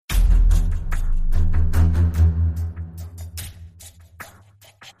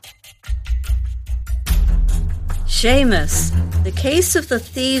Seamus, the case of the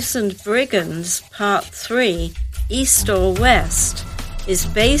Thieves and Brigands, Part 3, East or West, is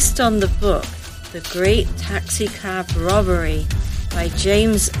based on the book The Great Taxicab Robbery by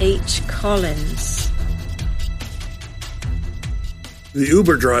James H. Collins. The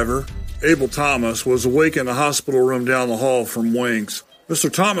Uber driver, Abel Thomas, was awake in the hospital room down the hall from Wings.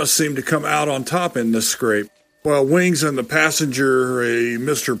 Mr. Thomas seemed to come out on top in this scrape. While Wings and the passenger, a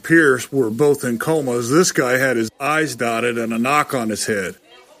Mr. Pierce, were both in comas, this guy had his eyes dotted and a knock on his head.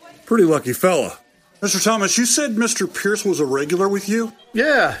 Pretty lucky fella. Mr. Thomas, you said Mr. Pierce was a regular with you?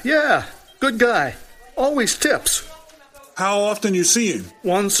 Yeah. Good guy. Always tips. How often you see him?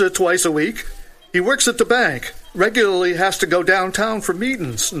 Once or twice a week. He works at the bank. Regularly has to go downtown for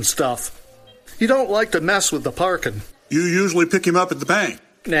meetings and stuff. He don't like to mess with the parking. You usually pick him up at the bank?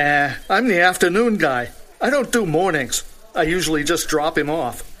 Nah, I'm the afternoon guy. I don't do mornings. I usually just drop him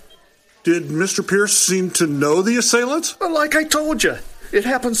off. Did Mr. Pierce seem to know the assailants? Well, like I told you, it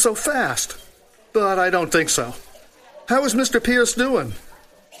happened so fast. But I don't think so. How is Mr. Pierce doing?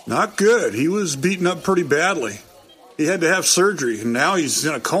 Not good. He was beaten up pretty badly. He had to have surgery, and now he's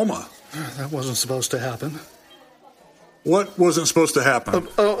in a coma. That wasn't supposed to happen. What wasn't supposed to happen?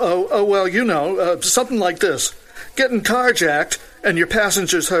 Well, you know, something like this. Getting carjacked and your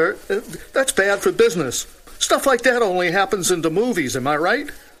passengers hurt, that's bad for business. Stuff like that only happens in the movies, am I right?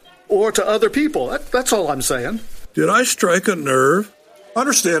 Or to other people, that's all I'm saying. Did I strike a nerve?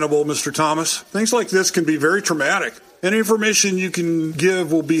 Understandable, Mr. Thomas. Things like this can be very traumatic. Any information you can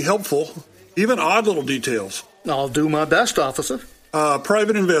give will be helpful, even odd little details. I'll do my best, officer.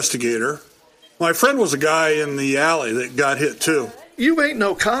 Private investigator. My friend was a guy in the alley that got hit, too. You ain't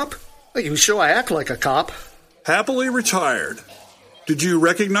no cop? You sure I act like a cop. Happily retired. Did you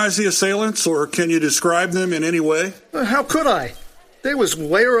recognize the assailants, or can you describe them in any way? How could I? They was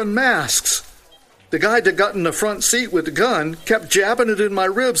wearing masks. The guy that got in the front seat with the gun kept jabbing it in my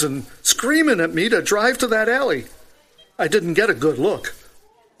ribs and screaming at me to drive to that alley. I didn't get a good look.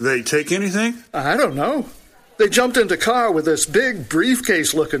 They take anything? I don't know. They jumped in the car with this big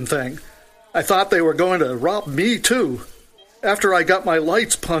briefcase-looking thing. I thought they were going to rob me, too. After I got my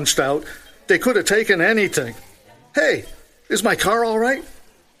lights punched out, they could have taken anything. Hey, is my car all right?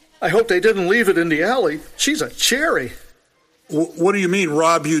 I hope they didn't leave it in the alley. She's a cherry. What do you mean,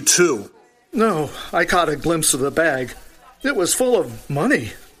 rob you, too? No, I caught a glimpse of the bag. It was full of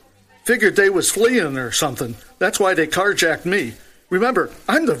money. Figured they was fleeing or something. That's why they carjacked me. Remember,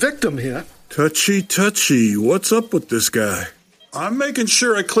 I'm the victim here. Touchy. What's up with this guy? I'm making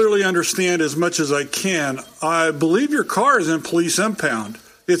sure I clearly understand as much as I can. I believe your car is in police impound.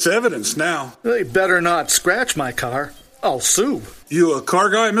 It's evidence now. They better not scratch my car. I'll sue. You a car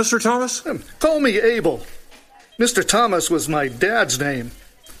guy, Mr. Thomas? Call me Abel. Mr. Thomas was my dad's name.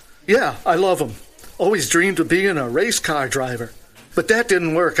 Yeah, I love him. Always dreamed of being a race car driver. But that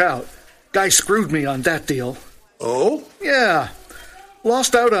didn't work out. Guy screwed me on that deal. Oh? Yeah.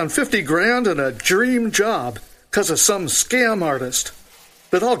 Lost out on $50,000 and a dream job because of some scam artist.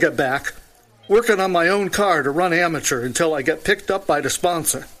 But I'll get back. Working on my own car to run amateur until I get picked up by the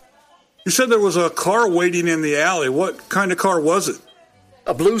sponsor. You said there was a car waiting in the alley. What kind of car was it?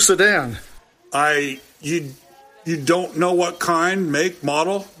 A blue sedan. You don't know what kind, make,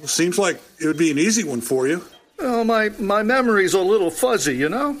 model? It seems like it would be an easy one for you. Well, my memory's a little fuzzy, you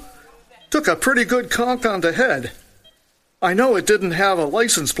know? Took a pretty good conk on the head. I know it didn't have a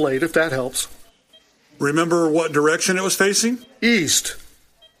license plate, if that helps. Remember what direction it was facing? East.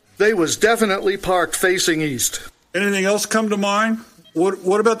 They was definitely parked facing east. Anything else come to mind?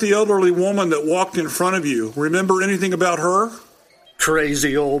 What about the elderly woman that walked in front of you? Remember anything about her?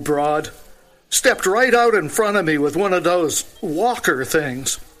 Crazy old broad. Stepped right out in front of me with one of those walker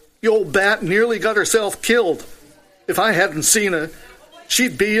things. The old bat nearly got herself killed. If I hadn't seen her,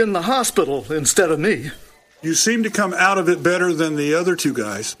 she'd be in the hospital instead of me. You seem to come out of it better than the other two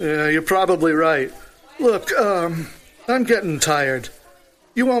guys. Yeah, you're probably right. Look, I'm getting tired.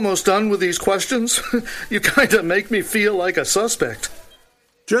 You almost done with these questions? You kind of make me feel like a suspect.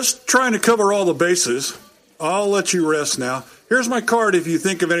 Just trying to cover all the bases. I'll let you rest now. Here's my card. If you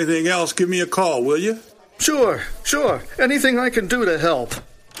think of anything else, give me a call, will you? Sure. Anything I can do to help.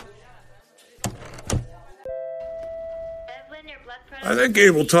 I think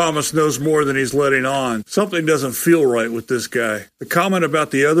Abel Thomas knows more than he's letting on. Something doesn't feel right with this guy. The comment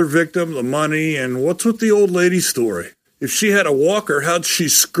about the other victim, the money, and what's with the old lady story? If she had a walker, how'd she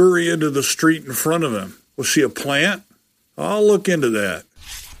scurry into the street in front of him? Was she a plant? I'll look into that.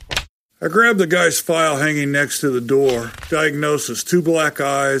 I grabbed the guy's file hanging next to the door. Diagnosis, 2 black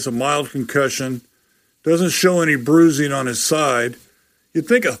eyes, a mild concussion. Doesn't show any bruising on his side. You'd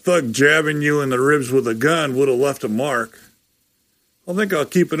think a thug jabbing you in the ribs with a gun would have left a mark. I think I'll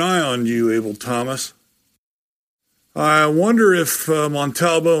keep an eye on you, Abel Thomas. I wonder if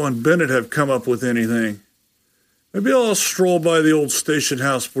Montalvo and Bennett have come up with anything. Maybe I'll stroll by the old station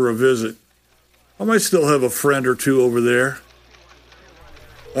house for a visit. I might still have a friend or two over there.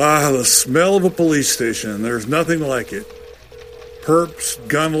 Ah, the smell of a police station. There's nothing like it. Perps,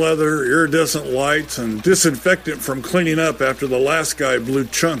 gun leather, iridescent lights, and disinfectant from cleaning up after the last guy blew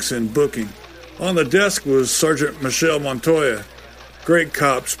chunks in booking. On the desk was Sergeant Michelle Montoya. Great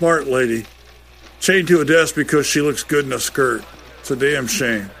cop, smart lady. Chained to a desk because she looks good in a skirt. It's a damn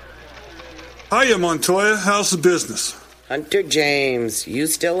shame. Hiya, Montoya. How's the business? Hunter James, you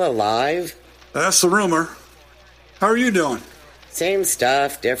still alive? That's the rumor. How are you doing? Same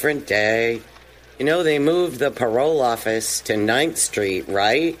stuff, different day. You know they moved the parole office to 9th Street,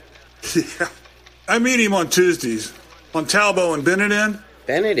 right? Yeah. I meet him on Tuesdays. Montalvo and Bennett in?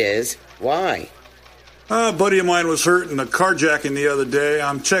 Bennett is. Why? A buddy of mine was hurt in a carjacking the other day.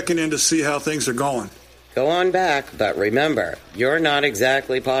 I'm checking in to see how things are going. Go on back, but remember, you're not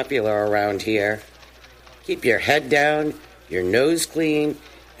exactly popular around here. Keep your head down, your nose clean,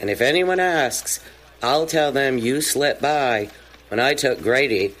 and if anyone asks, I'll tell them you slipped by when I took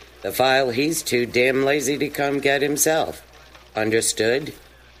Grady the file he's too damn lazy to come get himself. Understood?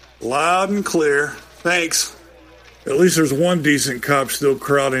 Loud and clear. Thanks. At least there's one decent cop still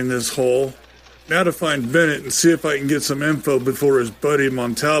crowding this hole. Now to find Bennett and see if I can get some info before his buddy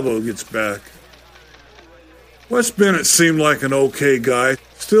Montalvo gets back. Wes Bennett seemed like an okay guy.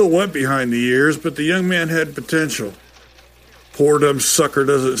 Still went behind the ears, but the young man had potential. Poor dumb sucker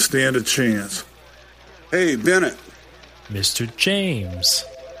doesn't stand a chance. Hey, Bennett. Mr. James.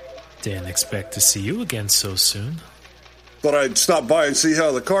 Didn't expect to see you again so soon. Thought I'd stop by and see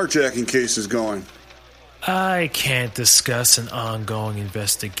how the carjacking case is going. I can't discuss an ongoing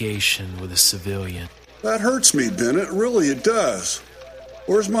investigation with a civilian. That hurts me, Bennett. Really, it does.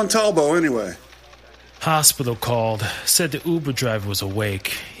 Where's Montalvo, anyway? Hospital called. Said the Uber driver was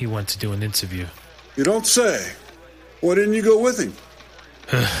awake. He went to do an interview. You don't say. Why didn't you go with him?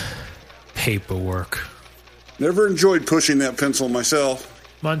 Paperwork. Never enjoyed pushing that pencil myself.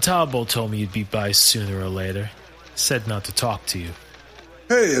 Montalvo told me you'd be by sooner or later. Said not to talk to you.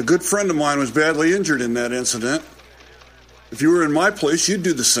 Hey, a good friend of mine was badly injured in that incident. If you were in my place, you'd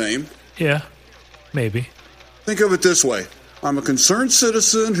do the same. Yeah, maybe. Think of it this way. I'm a concerned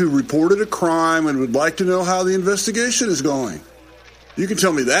citizen who reported a crime and would like to know how the investigation is going. You can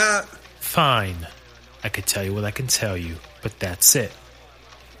tell me that. Fine. I could tell you what I can tell you, but that's it.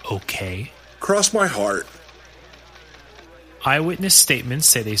 Okay? Cross my heart. Eyewitness statements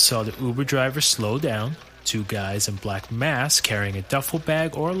say they saw the Uber driver slow down. Two guys in black masks carrying a duffel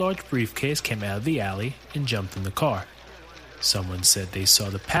bag or a large briefcase came out of the alley and jumped in the car. Someone said they saw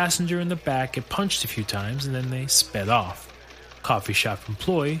the passenger in the back get punched a few times and then they sped off. Coffee shop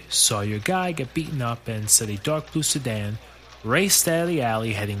employee saw your guy get beaten up and said a dark blue sedan raced out of the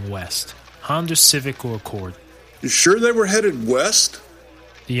alley heading west. Honda Civic or Accord. You sure they were headed west?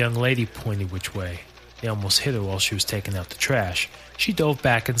 The young lady pointed which way. They almost hit her while she was taking out the trash. She dove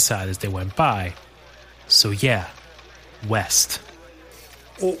back inside as they went by. So yeah, west.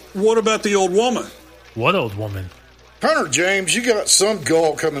 Well, what about the old woman? What old woman? Hunter James, you got some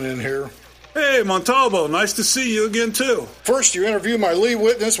gall coming in here. Hey, Montalvo, nice to see you again, too. First, you interview my lead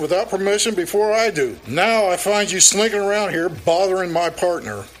witness without permission before I do. Now I find you slinking around here bothering my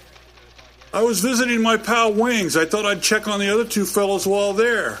partner. I was visiting my pal Wings. I thought I'd check on the other two fellows while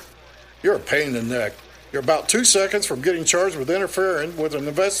there. You're a pain in the neck. You're about 2 seconds from getting charged with interfering with an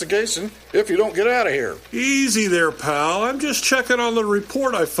investigation if you don't get out of here. Easy there, pal. I'm just checking on the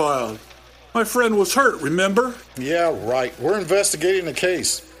report I filed. My friend was hurt, remember? Yeah, right. We're investigating the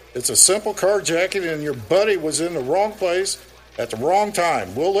case. It's a simple carjacking and your buddy was in the wrong place at the wrong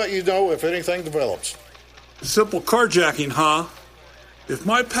time. We'll let you know if anything develops. Simple carjacking, huh? If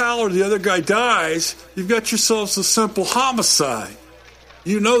my pal or the other guy dies, you've got yourselves a simple homicide.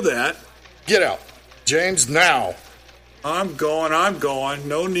 You know that. Get out. James, now. I'm going.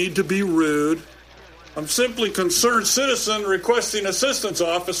 No need to be rude. I'm simply concerned citizen requesting assistance,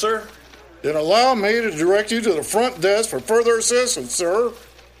 officer. Then allow me to direct you to the front desk for further assistance, sir.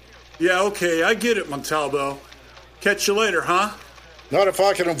 Yeah, okay, I get it, Montalvo. Catch you later, huh? Not if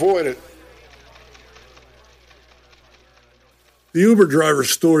I can avoid it. The Uber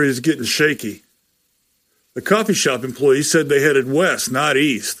driver's story is getting shaky. The coffee shop employee said they headed west, not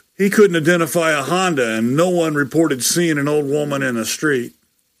east. He couldn't identify a Honda, and no one reported seeing an old woman in the street.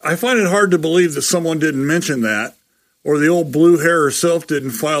 I find it hard to believe that someone didn't mention that, or the old blue hair herself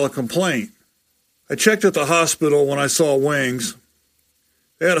didn't file a complaint. I checked at the hospital when I saw Wings.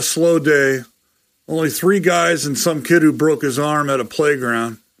 They had a slow day. Only 3 guys and some kid who broke his arm at a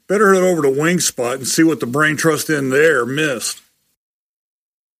playground. Better head over to Wing's spot and see what the brain trust in there missed.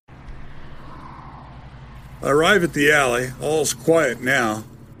 I arrive at the alley. All's quiet now.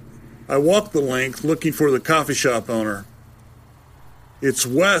 I walk the length looking for the coffee shop owner. It's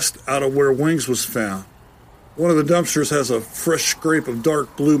west out of where Wings was found. One of the dumpsters has a fresh scrape of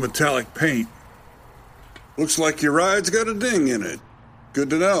dark blue metallic paint. Looks like your ride's got a ding in it. Good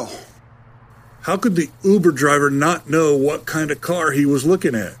to know. How could the Uber driver not know what kind of car he was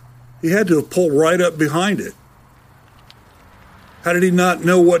looking at? He had to have pulled right up behind it. How did he not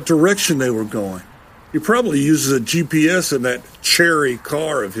know what direction they were going? He probably uses a GPS in that cherry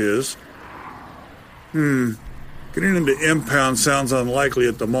car of his. Getting into impound sounds unlikely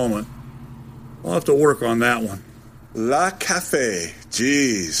at the moment. I'll have to work on that one. La Cafe.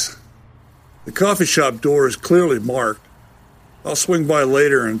 Jeez. The coffee shop door is clearly marked. I'll swing by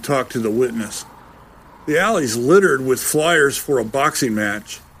later and talk to the witness. The alley's littered with flyers for a boxing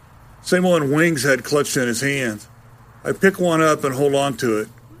match. Same one Wings had clutched in his hands. I pick one up and hold on to it.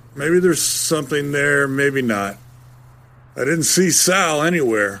 Maybe there's something there, maybe not. I didn't see Sal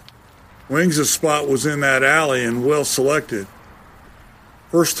anywhere. Wings' spot was in that alley and well selected.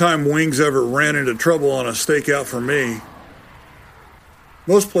 First time Wings ever ran into trouble on a stakeout for me.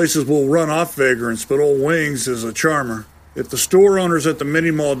 Most places will run off vagrants, but old Wings is a charmer. If the store owners at the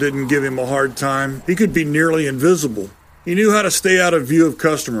mini-mall didn't give him a hard time, he could be nearly invisible. He knew how to stay out of view of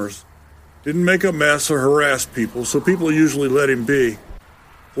customers. Didn't make a mess or harass people, so people usually let him be.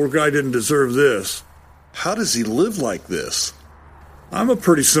 Poor guy didn't deserve this. How does he live like this? I'm a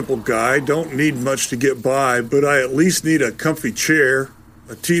pretty simple guy, don't need much to get by, but I at least need a comfy chair,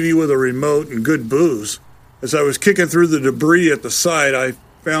 a TV with a remote, and good booze. As I was kicking through the debris at the site, I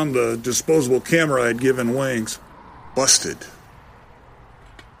found the disposable camera I'd given Wings. Busted.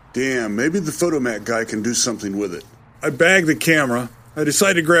 Damn, maybe the photomat guy can do something with it. I bagged the camera. I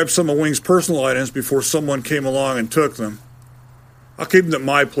decided to grab some of Wings' personal items before someone came along and took them. I'll keep him at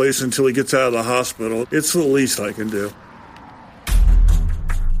my place until he gets out of the hospital. It's the least I can do.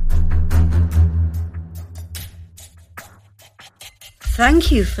 Thank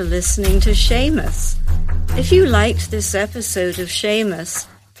you for listening to Seamus. If you liked this episode of Seamus,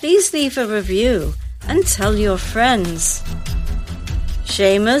 please leave a review and tell your friends.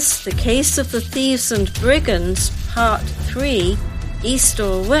 Seamus, The Case of the Thieves and Brigands, Part 3, East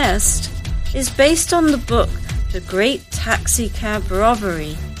or West, is based on the book The Great Taxicab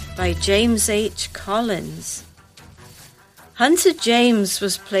Robbery by James H. Collins. Hunter James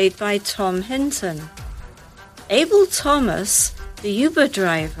was played by Tom Hinton. Abel Thomas, the Uber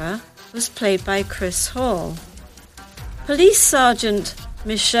driver, was played by Chris Hall. Police Sergeant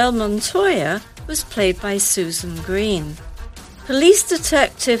Michelle Montoya was played by Susan Green. Police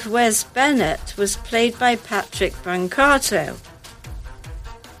Detective Wes Bennett was played by Patrick Brancato.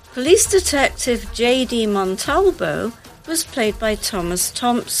 Police Detective J.D. Montalbo was played by Thomas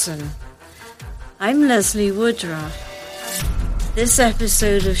Thompson. I'm Leslie Woodruff. This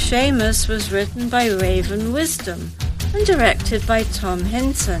episode of Seamus was written by Raven Wisdom and directed by Tom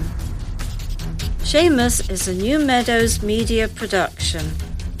Hinton. Seamus is a New Meadows Media production.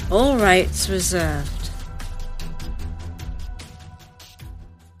 All rights reserved.